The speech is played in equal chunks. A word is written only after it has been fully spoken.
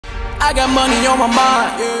I got money on my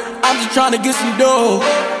mind. I'm just trying to get some dough.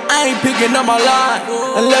 I ain't picking up my line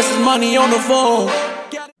unless it's money on the phone.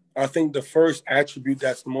 I think the first attribute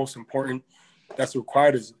that's the most important, that's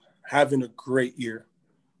required, is having a great ear,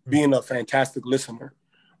 being a fantastic listener.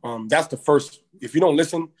 That's the first. If you don't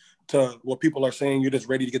listen to what people are saying, you're just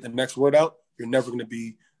ready to get the next word out, you're never going to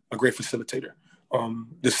be a great facilitator.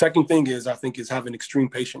 The second thing is, I think, is having extreme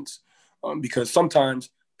patience, because sometimes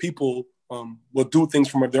people will do things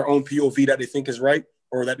from their own POV that they think is right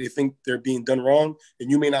or that they think they're being done wrong, and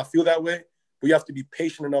you may not feel that way, but you have to be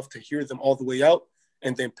patient enough to hear them all the way out,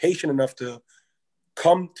 and then patient enough to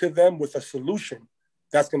come to them with a solution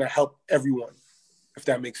that's going to help everyone, if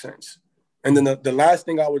that makes sense. And then the last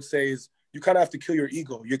thing I would say is you kind of have to kill your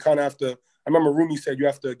ego. You kind of have to, I remember Rumi said, you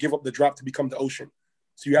have to give up the drop to become the ocean.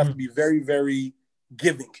 So you have to be very, very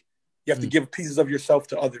giving. You have to give pieces of yourself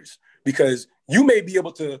to others, because you may be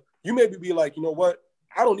like, you know what?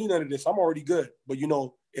 I don't need none of this. I'm already good. But, you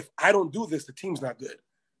know, if I don't do this, the team's not good.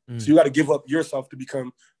 So you got to give up yourself to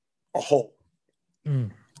become a whole.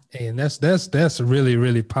 And that's really,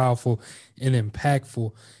 really powerful and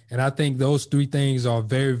impactful. And I think those three things are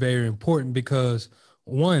very, very important, because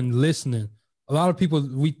one, listening. A lot of people,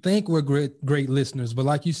 we think we're great listeners, but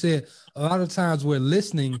like you said, a lot of times we're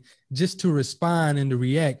listening just to respond and to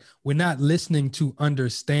react. We're not listening to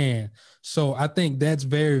understand. So I think that's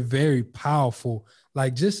very, very powerful.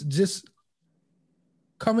 Like just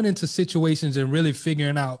coming into situations and really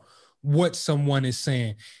figuring out what someone is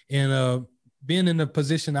saying. And being in the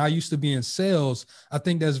position I used to be in sales, I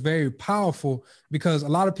think that's very powerful, because a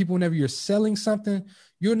lot of people, whenever you're selling something,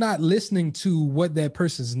 you're not listening to what that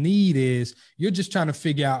person's need is. You're just trying to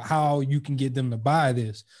figure out how you can get them to buy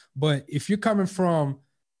this. But if you're coming from,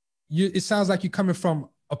 it sounds like you're coming from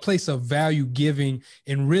a place of value giving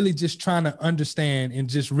and really just trying to understand and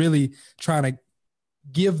just really trying to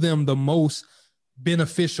give them the most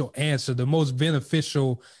beneficial answer, the most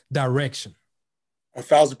beneficial direction.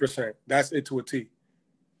 1,000%. That's it to a T.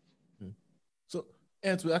 So,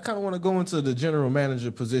 Antwi, I kind of want to go into the general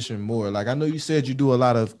manager position more. Like, I know you said you do a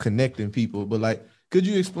lot of connecting people, but like, could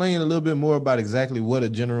you explain a little bit more about exactly what a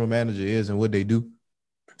general manager is and what they do?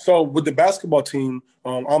 So with the basketball team,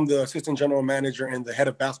 I'm the assistant general manager and the head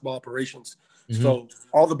of basketball operations. So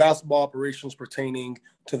all the basketball operations pertaining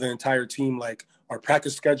to the entire team, like our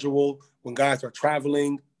practice schedule, when guys are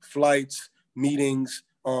traveling, flights, meetings,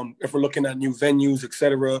 if we're looking at new venues,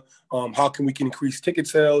 etc., how can we increase ticket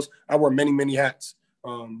sales? I wear many, many hats,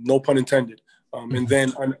 no pun intended. And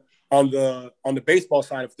then on the baseball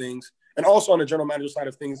side of things, and also on the general manager side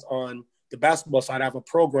of things, on the basketball side, I have a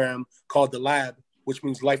program called The Lab, which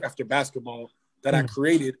means life after basketball, that I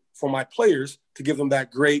created for my players to give them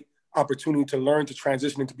that great opportunity to learn to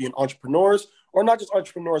transition into being entrepreneurs, or not just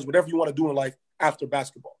entrepreneurs, whatever you want to do in life after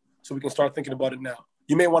basketball. So we can start thinking about it now.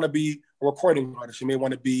 You may want to be a recording artist. You may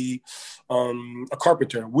want to be a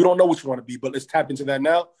carpenter. We don't know what you want to be, but let's tap into that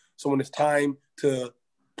now. So when it's time to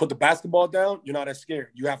put the basketball down, you're not as scared.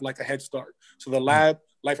 You have like a head start. So the Lab,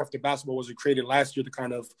 Life After Basketball, was created last year to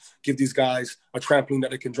kind of give these guys a trampoline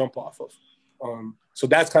that they can jump off of. So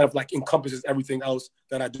that's kind of like encompasses everything else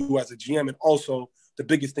that I do as a GM. And also the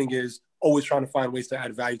biggest thing is always trying to find ways to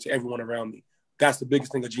add value to everyone around me. That's the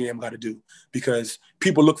biggest thing a GM got to do, because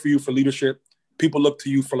people look for you for leadership. People look to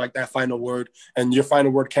you for like that final word, and your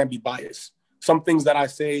final word can't be biased. Some things that I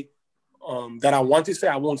say that I want to say,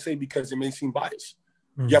 I won't say because it may seem biased.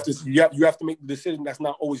 You have to make the decision that's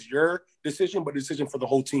not always your decision, but a decision for the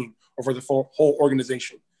whole team or for the whole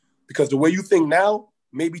organization. Because the way you think now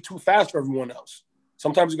may be too fast for everyone else.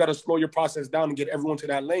 Sometimes you got to slow your process down and get everyone to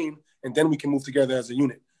that lane, and then we can move together as a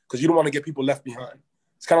unit, because you don't want to get people left behind.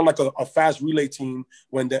 It's kind of like a fast relay team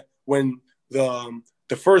when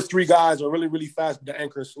the first three guys are really, really fast, but the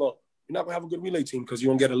anchor is slow. You're not going to have a good relay team, because you're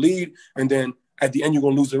going to get a lead, and then at the end, you're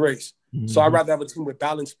going to lose the race. So I'd rather have a team with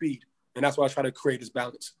balanced speed, and that's why I try to create this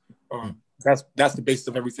balance. That's the basis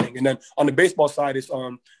of everything. And then on the baseball side is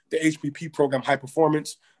the HPP program, High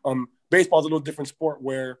Performance. Baseball is a little different sport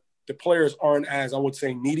where the players aren't as, I would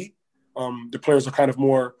say, needy. The players are kind of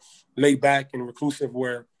more laid back and reclusive,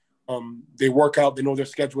 where they work out, they know their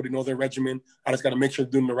schedule, they know their regimen. I just got to make sure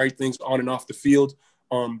they're doing the right things on and off the field.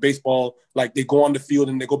 Baseball, like they go on the field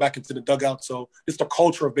and they go back into the dugout. So it's the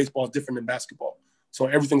culture of baseball is different than basketball. So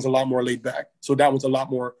everything's a lot more laid back. So that one's a lot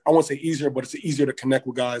more, I won't say easier, but it's easier to connect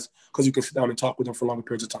with guys because you can sit down and talk with them for longer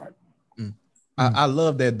periods of time. I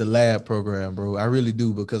love that The Lab program, bro. I really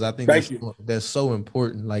do, because I think that's so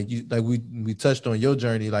important. Like we touched on your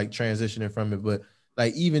journey, like transitioning from it, but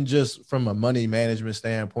like even just from a money management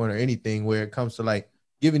standpoint or anything where it comes to like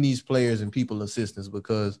giving these players and people assistance,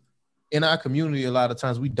 because in our community, a lot of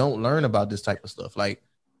times we don't learn about this type of stuff. Like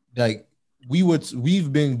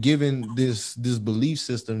we've been given this belief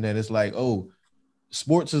system that it's like, oh,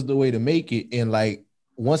 sports is the way to make it. And like,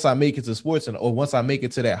 once I make it to sports or once I make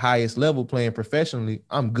it to that highest level playing professionally,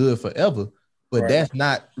 I'm good forever. But that's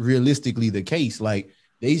not realistically the case. Like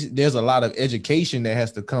there's a lot of education that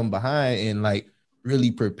has to come behind and like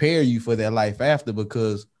really prepare you for that life after,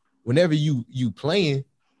 because whenever you playing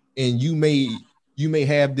and you may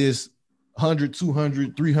have this $100,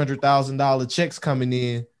 $200, $300,000 checks coming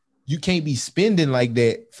in, you can't be spending like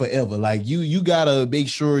that forever. Like you gotta make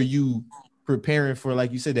sure you preparing for,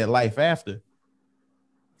 like you said, that life after.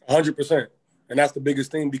 100%. And that's the biggest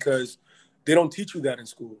thing, because they don't teach you that in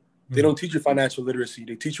school. They don't teach you financial literacy.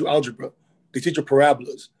 They teach you algebra. They teach you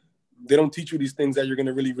parabolas. They don't teach you these things that you're going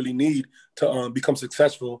to really, really need to become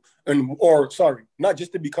successful. Not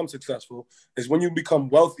just to become successful, is when you become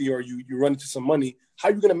wealthy or you run into some money, how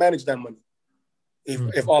are you going to manage that money?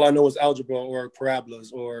 If all I know is algebra or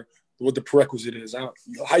parabolas or what the prerequisite is, how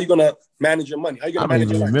are you going to manage your money? How are you going to manage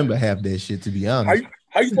your life? I don't even remember half that shit, to be honest.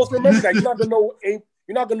 How are you supposed to remember that? You're not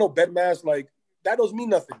going to know bed mass. Like, that doesn't mean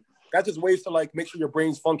nothing. That's just ways to like make sure your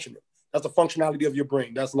brain's functioning. That's the functionality of your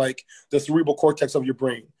brain. That's like the cerebral cortex of your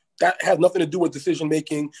brain. That has nothing to do with decision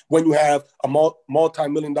making when you have a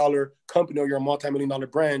multi-million-dollar company or you're a multi-million-dollar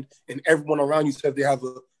brand, and everyone around you says they have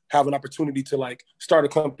an opportunity to like start a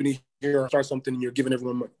company here or start something, and you're giving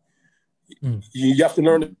everyone money. You have to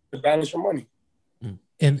learn to balance your money.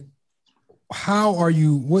 And how are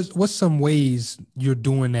you? What's some ways you're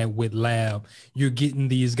doing that with Lab? You're getting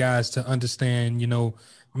these guys to understand,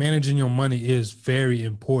 managing your money is very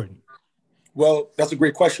important. Well, that's a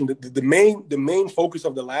great question. The main focus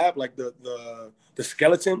of the lab, like the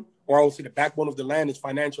skeleton, or I would say the backbone of the land, is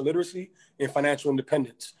financial literacy and financial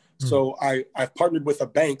independence. So I've partnered with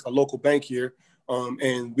a local bank here,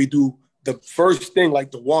 and we do the first thing,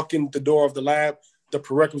 like to walk in the door of the lab. The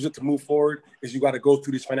prerequisite to move forward is you got to go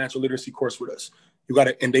through this financial literacy course with us. You got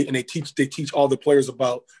to, and they teach all the players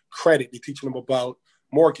about credit. They teach them about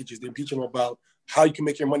mortgages. They're teaching them about how you can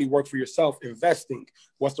make your money work for yourself, investing,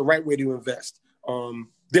 what's the right way to invest,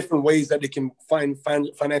 different ways that they can find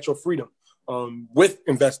financial freedom with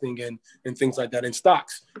investing and things like that, in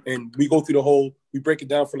stocks. And we go through we break it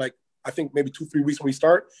down for like, I think maybe 2-3 weeks when we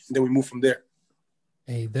start, and then we move from there.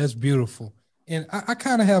 Hey, that's beautiful. And I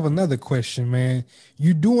kind of have another question, man.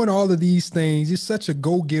 You're doing all of these things. You're such a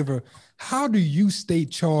go-giver. How do you stay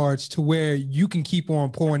charged to where you can keep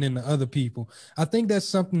on pouring into other people? I think that's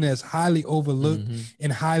something that's highly overlooked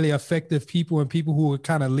and highly effective people, and people who are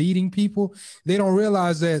kind of leading people. They don't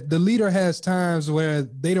realize that the leader has times where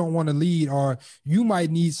they don't want to lead, or you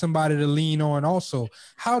might need somebody to lean on also.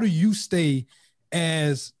 How do you stay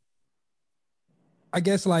as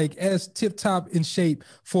tip top in shape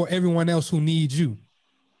for everyone else who needs you?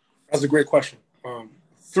 That's a great question.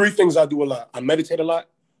 3 things I do a lot. I meditate a lot.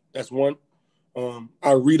 That's one.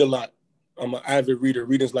 I read a lot. I'm an avid reader.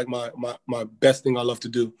 Reading is like my best thing I love to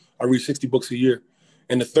do. I read 60 books a year.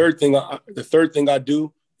 And the third thing I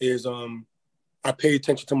do is I pay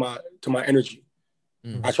attention to my energy.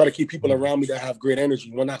 I try to keep people around me that have great energy.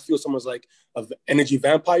 When I feel someone's like an energy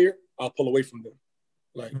vampire, I'll pull away from them.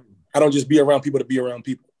 Like, I don't just be around people to be around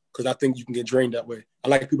people, because I think you can get drained that way. I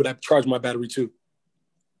like people that charge my battery too.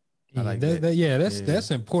 I like that.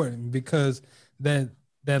 That's important, because that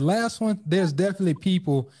last one, there's definitely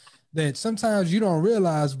people that sometimes you don't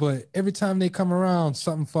realize, but every time they come around,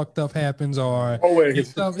 something fucked up happens, or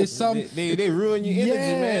always it's something they ruin your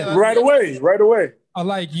energy, man. Right away. Or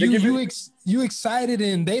like you excited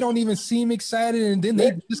and they don't even seem excited, and then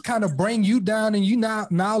they just kind of bring you down, and you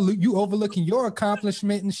now you overlooking your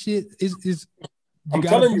accomplishment and shit. I'm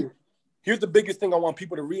telling you, here's the biggest thing I want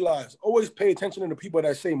people to realize: always pay attention to the people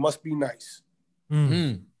that say "must be nice."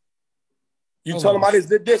 You tell them I just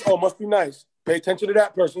did this. Oh, must be nice. Pay attention to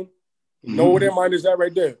that person. Know where their mind is at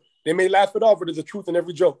right there. They may laugh it off, but there's a truth in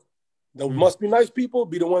every joke. The must be nice people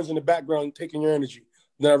be the ones in the background taking your energy.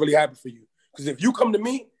 They're not really happy for you. Because if you come to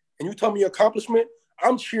me and you tell me your accomplishment,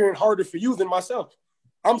 I'm cheering harder for you than myself.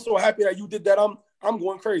 I'm so happy that you did that. I'm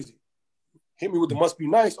going crazy. Hit me with the must be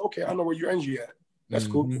nice. Okay, I know where your energy at. That's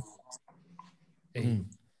cool. Hey,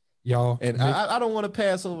 y'all, and I don't want to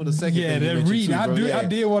pass over the second. Yeah, that read. I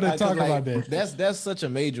did want to talk about that. That's such a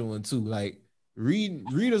major one too. Like,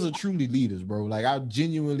 readers are truly leaders, bro. Like, I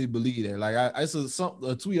genuinely believe that. Like, I saw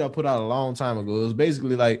a tweet I put out a long time ago. It was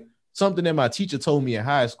basically like something that my teacher told me in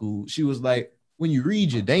high school. She was like, when you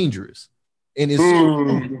read, you're dangerous. And it's so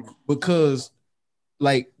true, because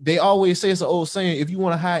like they always say, it's an old saying, if you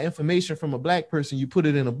want to hide information from a black person, you put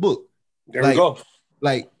it in a book. There we go.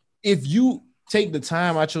 Like, if you take the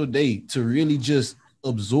time out your day to really just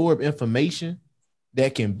absorb information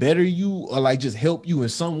that can better you or like just help you in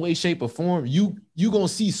some way, shape, or form, you gonna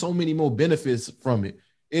see so many more benefits from it.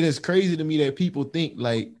 It is crazy to me that people think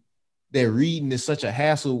like that reading is such a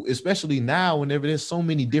hassle, especially now whenever there's so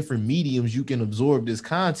many different mediums you can absorb this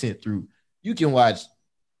content through. You can watch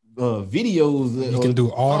videos, you can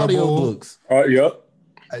do audio books. Yep.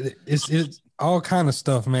 It's all kind of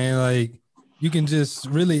stuff, man. Like you can just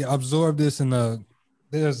really absorb this in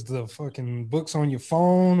there's the fucking books on your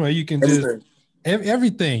phone, or you can just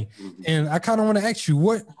everything. And I kind of want to ask you,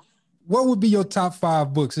 what would be your top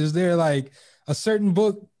 5 books? Is there like a certain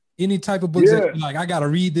book, any type of books that you're like, I got to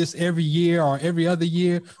read this every year or every other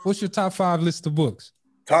year? What's your top 5 list of books?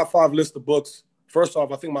 Top 5 list of books. First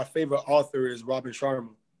off, I think my favorite author is Robin Sharma.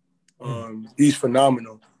 He's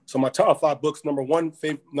phenomenal. So my top 5 books, number one,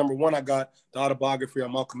 I got the autobiography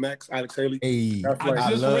of Malcolm X, Alex Haley. Hey,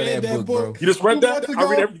 I just read that book. Bro. You just read that? I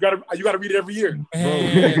read it, you gotta read it every year. Bro,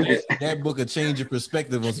 that book will change your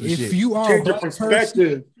perspective on some shit. If you are a black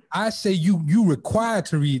person, I say you required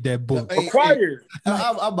to read that book. Required.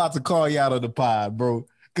 I'm about to call you out on the pod, bro.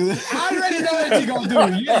 I already know what you're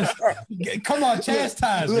gonna do. Yes. Come on,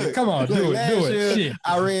 chastise me. Come on, do it. Shit.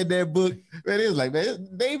 I read that book. Man, it was like, man,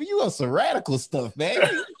 David, you on some radical stuff, man.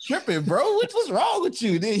 You tripping, bro. What's wrong with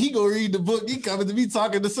you? Then he go read the book. He coming to me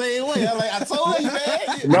talking the same way. I'm like, I told you, man.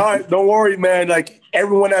 No, don't worry, man. Like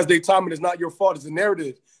everyone has their time, and it's not your fault. It's the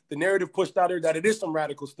narrative. The narrative pushed out there that it is some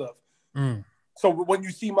radical stuff. So when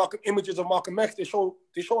you see images of Malcolm X, they show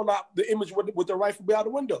a lot the image with the rifle out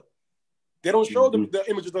the window. They don't show the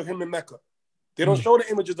images of him in Mecca. They don't show the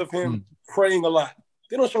images of him praying a lot.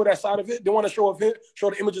 They don't show that side of it. They want to show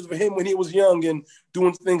the images of him when he was young and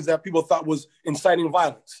doing things that people thought was inciting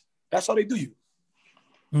violence. That's how they do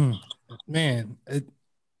you. Man,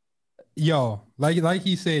 like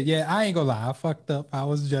he said, yeah, I ain't gonna lie, I fucked up. I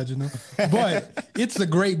was judging him, but it's a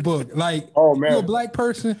great book. Like, oh man, you're a black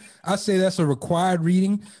person, I say that's a required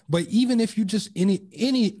reading. But even if you just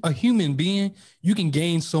a human being, you can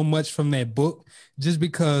gain so much from that book just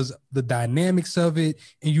because the dynamics of it,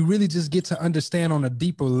 and you really just get to understand on a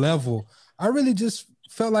deeper level. I really just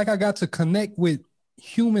felt like I got to connect with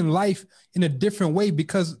human life in a different way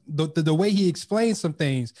because the way he explained some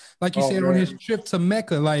things, like you said, on his trip to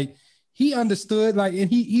Mecca, like. He understood, like,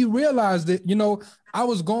 and he realized that, I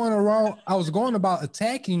was going about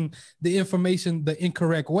attacking the information the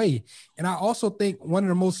incorrect way. And I also think one of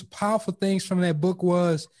the most powerful things from that book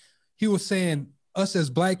was he was saying us as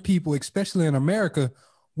black people, especially in America,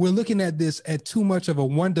 we're looking at this at too much of a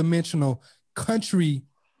one-dimensional country.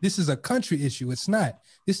 This is a country issue. It's not.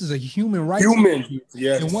 This is a human rights issue.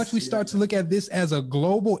 Yes. And once we start to look at this as a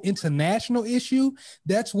global international issue,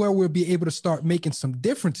 that's where we'll be able to start making some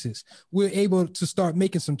differences. We're able to start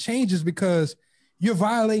making some changes because you're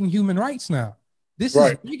violating human rights now. This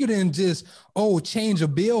is bigger than just, change a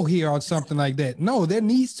bill here or something like that. No, there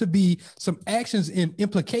needs to be some actions and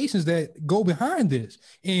implications that go behind this.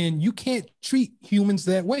 And you can't treat humans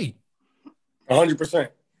that way. 100%.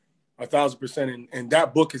 1,000%. And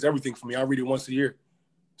that book is everything for me. I read it once a year.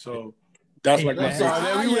 So that's like my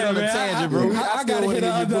favorite. We went on a tangent, bro. I gotta hit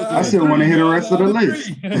I still want to hear the rest of the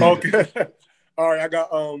list. Okay. All right. I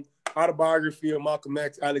got autobiography of Malcolm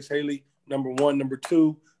X, Alex Haley, number 1. Number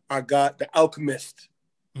 2, I got The Alchemist.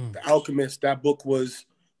 The Alchemist. That book was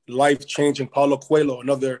life-changing. Paulo Coelho,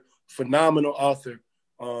 another phenomenal author.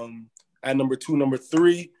 At number 2. Number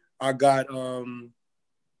 3, I got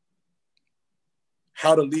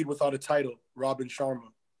How to Lead Without a Title, Robin Sharma.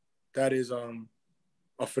 That is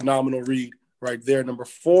a phenomenal read right there. Number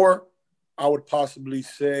 4, I would possibly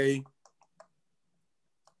say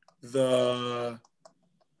I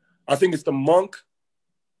think it's The Monk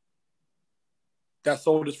That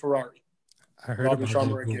Sold His Ferrari. I heard Robin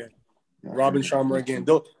Sharma again. Robin Sharma again.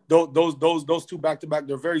 Those two back to back,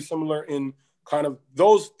 they're very similar in kind of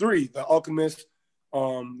those 3, The Alchemist,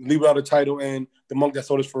 Lead Without a Title, and The Monk That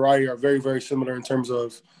Sold His Ferrari are very, very similar in terms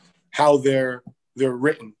of how they're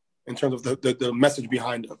written, in terms of the message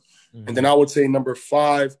behind them. And then I would say number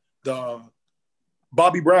 5, the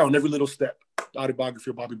Bobby Brown, Every Little Step, the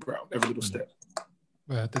autobiography of Bobby Brown, Every Little Step.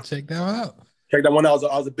 We'll have to check that one out. Check that one out.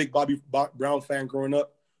 I was a big Bobby Brown fan growing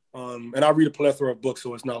up. And I read a plethora of books,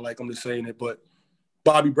 so it's not like I'm just saying it, but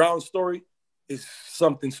Bobby Brown's story is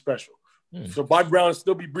something special. So Bobby Brown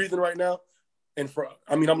still be breathing right now. And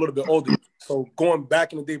I'm a little bit older. So going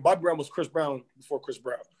back in the day, Bobby Brown was Chris Brown before Chris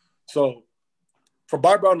Brown. So for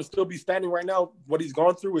Bobby Brown to still be standing right now, what he's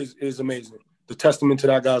gone through is amazing. The testament to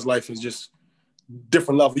that guy's life is just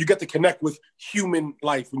different level. You get to connect with human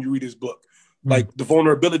life when you read his book. Like the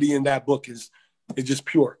vulnerability in that book is just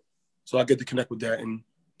pure. So I get to connect with that, and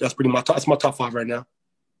that's pretty much that's my top 5 right now.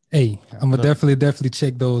 Hey, I'm gonna definitely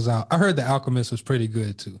check those out. I heard The Alchemist was pretty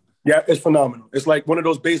good too. Yeah, it's phenomenal. It's like one of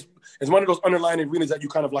those it's one of those underlying arenas that you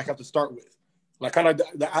kind of like have to start with, like kind of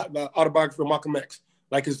the autobiography of Malcolm X.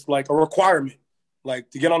 Like it's like a requirement.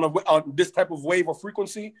 Like to get on this type of wave or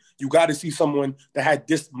frequency, you got to see someone that had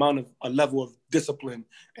this amount of a level of discipline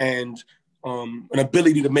and an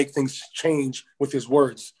ability to make things change with his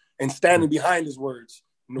words and standing behind his words,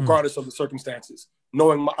 regardless of the circumstances.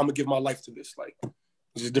 Knowing I'm gonna give my life to this, like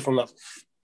it's a different level.